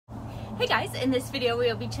Hey guys, in this video we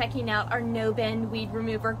will be checking out our No Bend Weed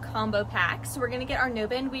Remover combo pack. So we're going to get our No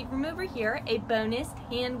Bend Weed Remover here, a bonus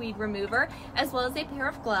hand weed remover, as well as a pair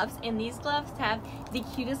of gloves. And these gloves have the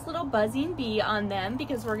cutest little buzzing bee on them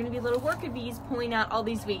because we're going to be little worker bees pulling out all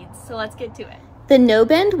these weeds. So let's get to it. The No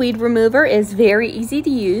Bend Weed Remover is very easy to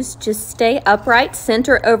use. Just stay upright,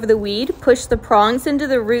 center over the weed, push the prongs into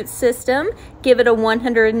the root system, give it a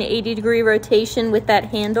 180-degree rotation with that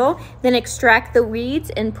handle, then extract the weeds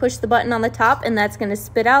and push the button on the top, and that's going to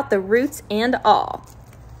spit out the roots and all.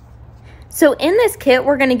 So in this kit,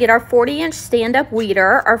 we're going to get our 40-inch stand-up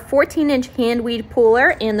weeder, our 14-inch hand weed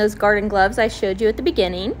puller, and those garden gloves I showed you at the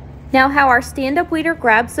beginning. Now how our stand-up weeder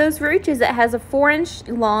grabs those roots is it has a 4-inch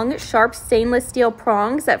long sharp stainless steel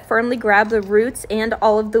prongs that firmly grab the roots and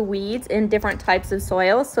all of the weeds in different types of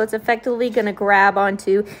soil. So it's effectively going to grab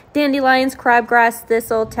onto dandelions, crabgrass,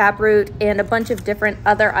 thistle, taproot, and a bunch of different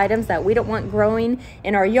other items that we don't want growing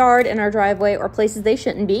in our yard, in our driveway, or places they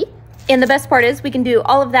shouldn't be. And the best part is we can do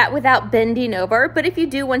all of that without bending over. But if you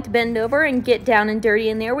do want to bend over and get down and dirty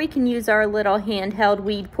in there, we can use our little handheld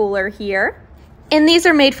weed puller here. And these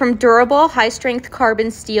are made from durable, high-strength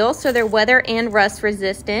carbon steel, so they're weather and rust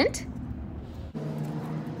resistant.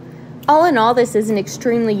 All in all, this is an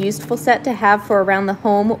extremely useful set to have for around the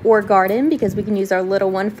home or garden because we can use our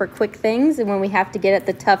little one for quick things, and when we have to get at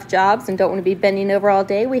the tough jobs and don't want to be bending over all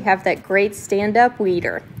day, we have that great stand-up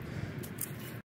weeder.